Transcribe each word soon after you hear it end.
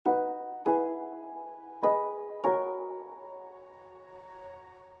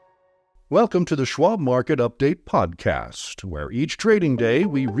Welcome to the Schwab Market Update podcast, where each trading day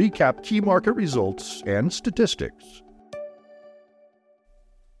we recap key market results and statistics.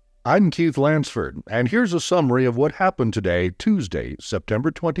 I'm Keith Lansford, and here's a summary of what happened today, Tuesday,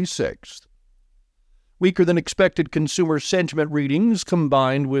 September 26th. Weaker than expected consumer sentiment readings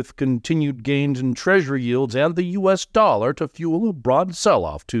combined with continued gains in Treasury yields and the U.S. dollar to fuel a broad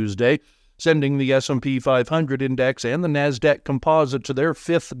sell-off Tuesday, sending the S&P 500 index and the Nasdaq Composite to their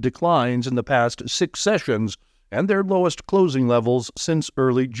fifth declines in the past 6 sessions and their lowest closing levels since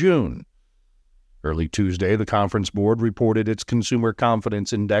early June. Early Tuesday, the Conference Board reported its Consumer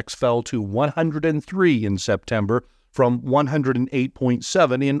Confidence Index fell to 103 in September from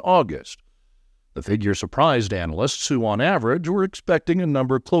 108.7 in August. The figure surprised analysts who, on average, were expecting a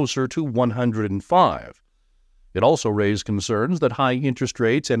number closer to 105. It also raised concerns that high interest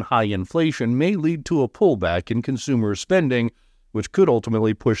rates and high inflation may lead to a pullback in consumer spending, which could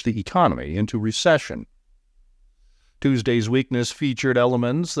ultimately push the economy into recession. Tuesday's weakness featured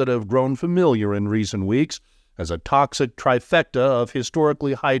elements that have grown familiar in recent weeks, as a toxic trifecta of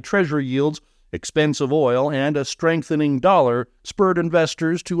historically high Treasury yields, expensive oil, and a strengthening dollar spurred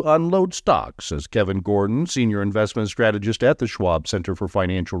investors to unload stocks, says Kevin Gordon, senior investment strategist at the Schwab Center for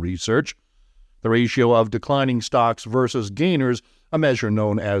Financial Research. The ratio of declining stocks versus gainers, a measure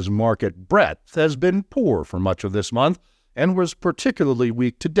known as market breadth, has been poor for much of this month and was particularly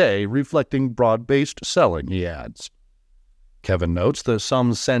weak today, reflecting broad-based selling, he adds. Kevin notes that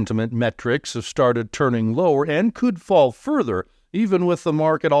some sentiment metrics have started turning lower and could fall further, even with the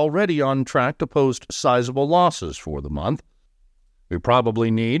market already on track to post sizable losses for the month. We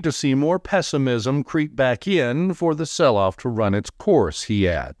probably need to see more pessimism creep back in for the sell-off to run its course, he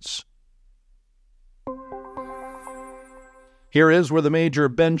adds. Here is where the major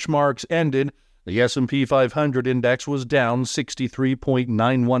benchmarks ended. The S&P 500 index was down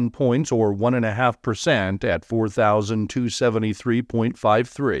 63.91 points, or 1.5%, at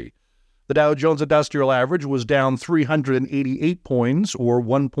 4,273.53. The Dow Jones Industrial Average was down 388 points, or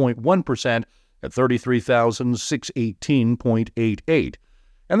 1.1%, at 33,618.88.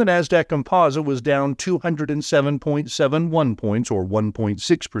 And the Nasdaq Composite was down 207.71 points, or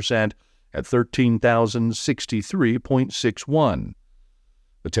 1.6%, at 13,063.61.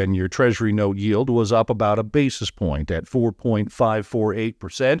 The 10-year Treasury note yield was up about a basis point at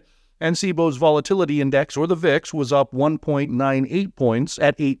 4.548%, and CBOE's Volatility Index, or the VIX, was up 1.98 points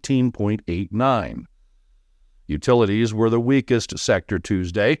at 18.89. Utilities were the weakest sector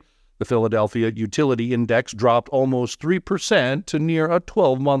Tuesday. The Philadelphia Utility Index dropped almost 3% to near a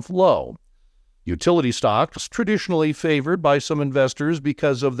 12-month low. Utility stocks, traditionally favored by some investors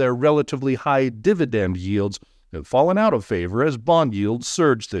because of their relatively high dividend yields, have fallen out of favor as bond yields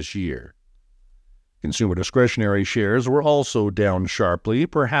surged this year. Consumer discretionary shares were also down sharply,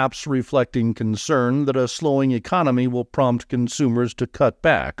 perhaps reflecting concern that a slowing economy will prompt consumers to cut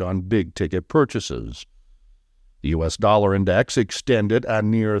back on big-ticket purchases. The U.S. dollar index extended a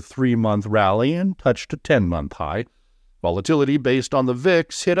near 3-month rally and touched a 10-month high. Volatility based on the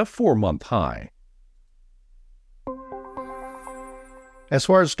VIX hit a 4-month high. As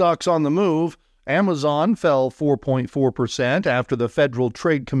far as stocks on the move, Amazon fell 4.4% after the Federal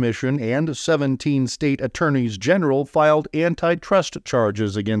Trade Commission and 17 state attorneys general filed antitrust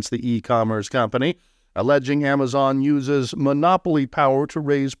charges against the e-commerce company, alleging Amazon uses monopoly power to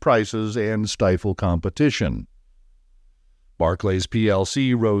raise prices and stifle competition. Barclays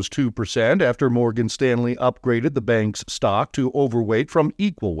plc rose 2% after Morgan Stanley upgraded the bank's stock to overweight from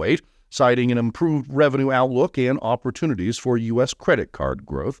equal weight, citing an improved revenue outlook and opportunities for U.S. credit card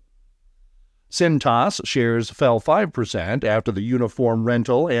growth. Cintas shares fell 5% after the uniform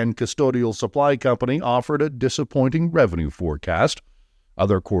rental and custodial supply company offered a disappointing revenue forecast.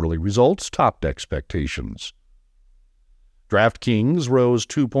 Other quarterly results topped expectations. DraftKings rose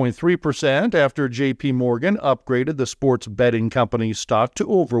 2.3% after J.P. Morgan upgraded the sports betting company's stock to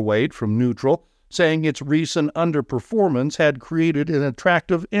overweight from neutral, saying its recent underperformance had created an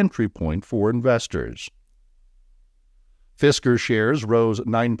attractive entry point for investors. Fisker shares rose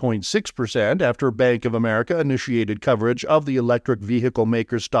 9.6% after Bank of America initiated coverage of the electric vehicle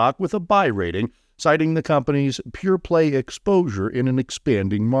maker stock with a buy rating, citing the company's pure-play exposure in an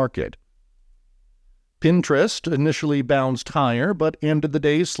expanding market. Pinterest initially bounced higher but ended the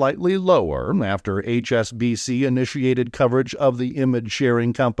day slightly lower after HSBC initiated coverage of the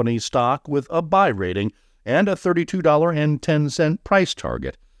image-sharing company stock with a buy rating and a $32.10 price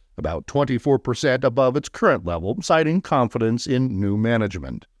target, about 24% above its current level, citing confidence in new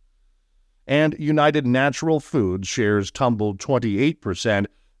management. And United Natural Foods shares tumbled 28%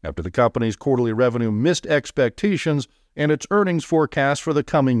 after the company's quarterly revenue missed expectations and its earnings forecast for the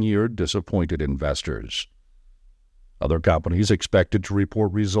coming year disappointed investors. Other companies expected to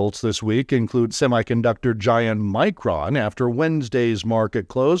report results this week include semiconductor giant Micron after Wednesday's market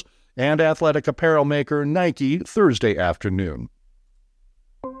close and athletic apparel maker Nike Thursday afternoon.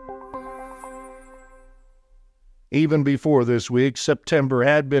 Even before this week, September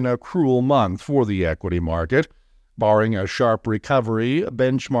had been a cruel month for the equity market. Barring a sharp recovery,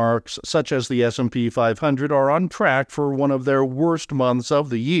 benchmarks such as the S&P 500 are on track for one of their worst months of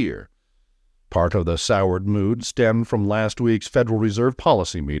the year. Part of the soured mood stemmed from last week's Federal Reserve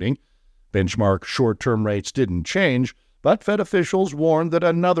policy meeting. Benchmark short-term rates didn't change, but Fed officials warned that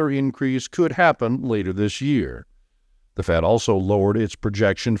another increase could happen later this year. The Fed also lowered its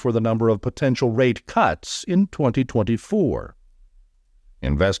projection for the number of potential rate cuts in 2024.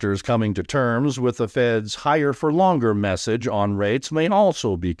 Investors coming to terms with the Fed's higher-for-longer message on rates may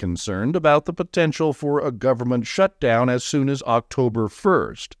also be concerned about the potential for a government shutdown as soon as October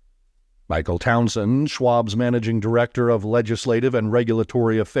 1st. Michael Townsend, Schwab's managing director of legislative and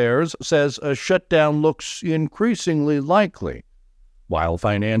regulatory affairs, says a shutdown looks increasingly likely. While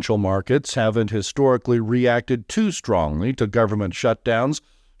financial markets haven't historically reacted too strongly to government shutdowns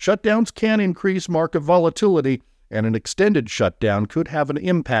can increase market volatility, and an extended shutdown could have an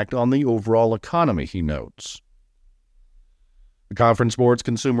impact on the overall economy, he notes. The Conference Board's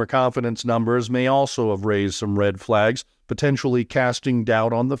consumer confidence numbers may also have raised some red flags, potentially casting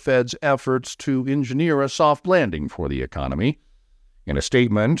doubt on the Fed's efforts to engineer a soft landing for the economy. In a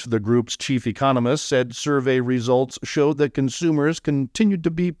statement, the group's chief economist said survey results showed that consumers continued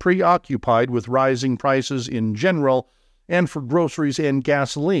to be preoccupied with rising prices in general and for groceries and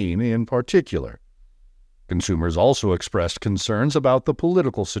gasoline in particular. Consumers also expressed concerns about the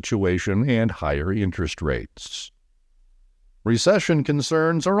political situation and higher interest rates. Recession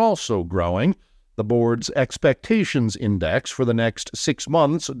concerns are also growing. The board's expectations index for the next 6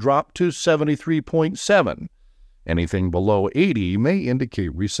 months dropped to 73.7. Anything below 80 may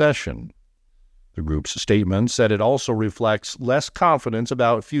indicate recession. The group's statement said it also reflects less confidence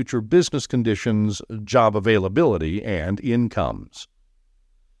about future business conditions, job availability, and incomes.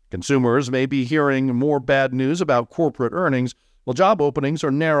 Consumers may be hearing more bad news about corporate earnings, while job openings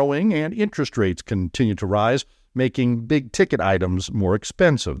are narrowing and interest rates continue to rise, making big-ticket items more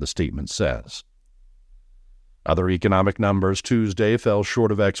expensive, the statement says. Other economic numbers Tuesday fell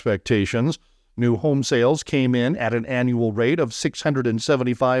short of expectations. New home sales came in at an annual rate of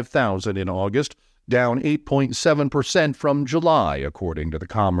 675,000 in August, down 8.7% from July, according to the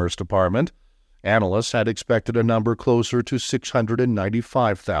Commerce Department. Analysts had expected a number closer to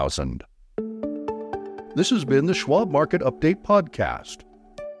 695,000. This has been the Schwab Market Update podcast.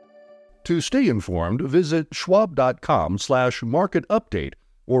 To stay informed, visit schwab.com/marketupdate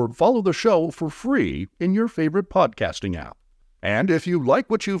or follow the show for free in your favorite podcasting app. And if you like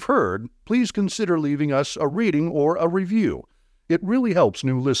what you've heard, please consider leaving us a rating or a review. It really helps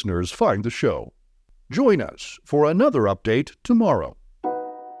new listeners find the show. Join us for another update tomorrow.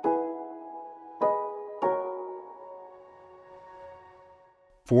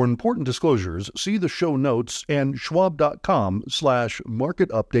 For important disclosures, see the show notes and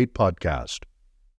schwab.com/marketupdatepodcast.